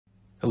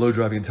Hello,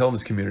 Driving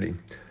Intelligence community.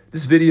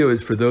 This video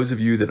is for those of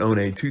you that own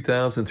a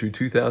 2000 through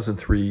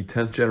 2003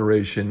 10th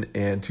generation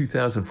and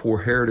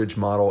 2004 Heritage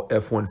model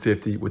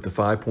F150 with the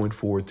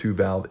 5.4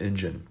 two-valve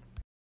engine.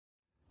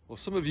 Well,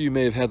 some of you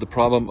may have had the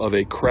problem of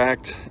a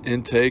cracked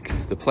intake.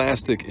 The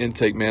plastic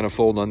intake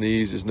manifold on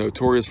these is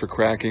notorious for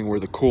cracking where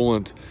the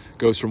coolant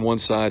goes from one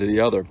side to the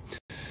other.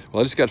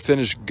 Well, I just got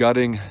finished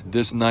gutting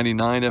this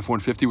 99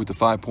 F150 with the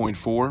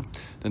 5.4.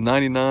 The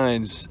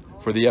 99s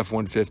for the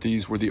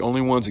F-150s were the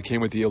only ones that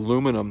came with the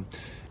aluminum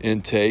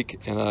intake,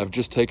 and I've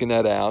just taken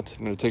that out.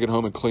 I'm going to take it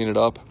home and clean it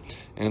up,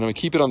 and I'm going to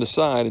keep it on the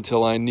side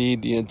until I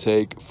need the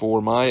intake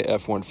for my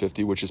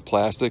F-150, which is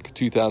plastic,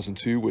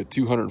 2002 with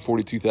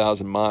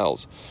 242,000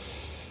 miles.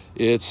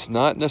 It's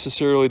not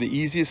necessarily the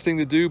easiest thing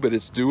to do, but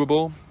it's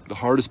doable. The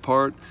hardest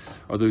part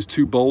are those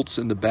two bolts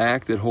in the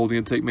back that hold the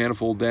intake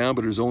manifold down,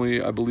 but there's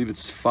only, I believe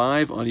it's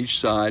 5 on each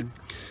side.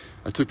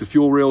 I took the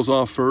fuel rails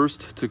off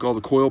first, took all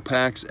the coil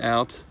packs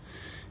out,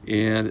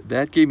 and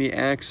that gave me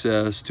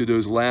access to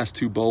those last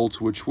 2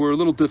 bolts, which were a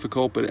little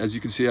difficult, but as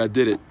you can see, I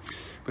did it.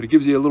 But it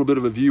gives you a little bit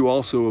of a view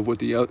also of what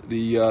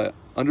the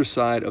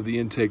underside of the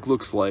intake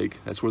looks like.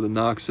 That's where the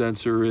NOx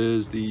sensor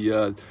is,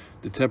 the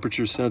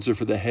temperature sensor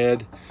for the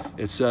head,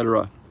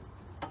 etc.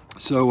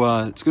 So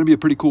it's going to be a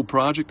pretty cool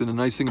project, and the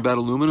nice thing about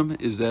aluminum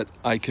is that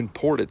I can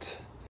port it.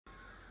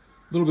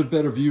 A little bit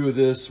better view of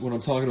this when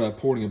I'm talking about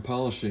porting and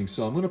polishing.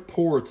 So I'm going to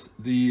port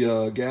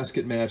the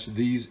gasket match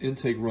these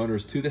intake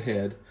runners to the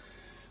head.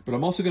 But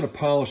I'm also going to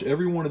polish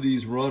every one of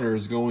these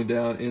runners going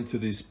down into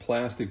this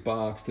plastic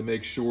box to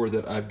make sure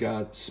that I've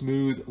got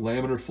smooth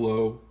laminar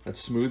flow, that's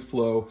smooth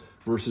flow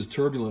versus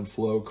turbulent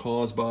flow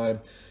caused by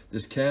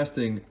this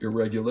casting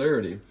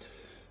irregularity.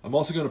 I'm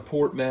also going to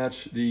port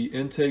match the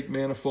intake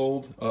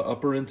manifold,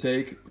 upper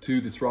intake, to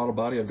the throttle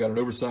body. I've got an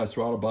oversized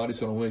throttle body,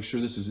 so I want to make sure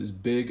this is as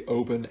big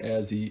open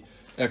as the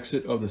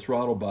exit of the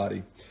throttle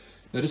body.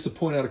 Now, just to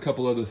point out a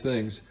couple other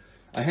things,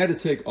 I had to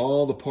take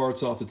all the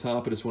parts off the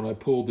top of this when I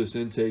pulled this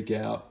intake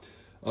out,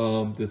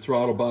 the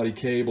throttle body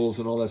cables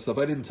and all that stuff.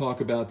 I didn't talk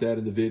about that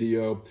in the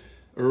video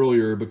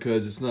earlier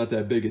because it's not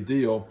that big a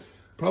deal.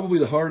 Probably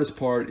the hardest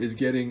part is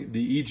getting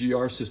the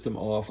EGR system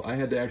off. I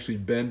had to actually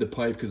bend the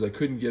pipe because I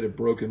couldn't get it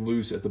broken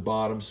loose at the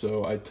bottom.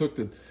 So I took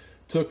the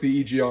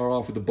EGR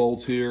off with the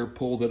bolts here,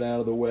 pulled it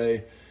out of the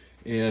way,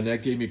 and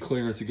that gave me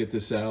clearance to get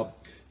this out.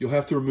 You'll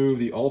have to remove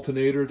the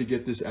alternator to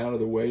get this out of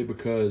the way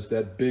because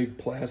that big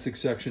plastic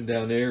section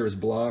down there is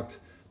blocked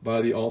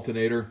by the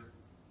alternator.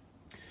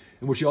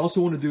 And what you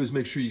also want to do is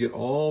make sure you get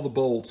all the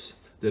bolts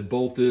that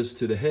bolt this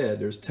to the head.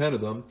 There's 10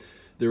 of them.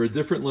 They're a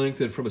different length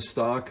than from a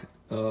stock,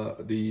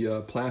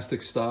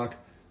 plastic stock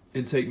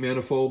intake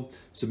manifold.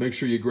 So make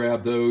sure you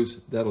grab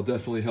those. That'll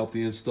definitely help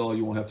the install.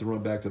 You won't have to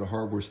run back to the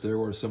hardware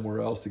store or somewhere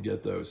else to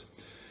get those.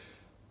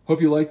 Hope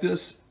you like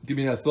this. Give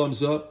me that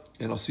thumbs up,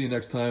 and I'll see you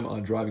next time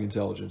on Driving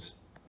Intelligence.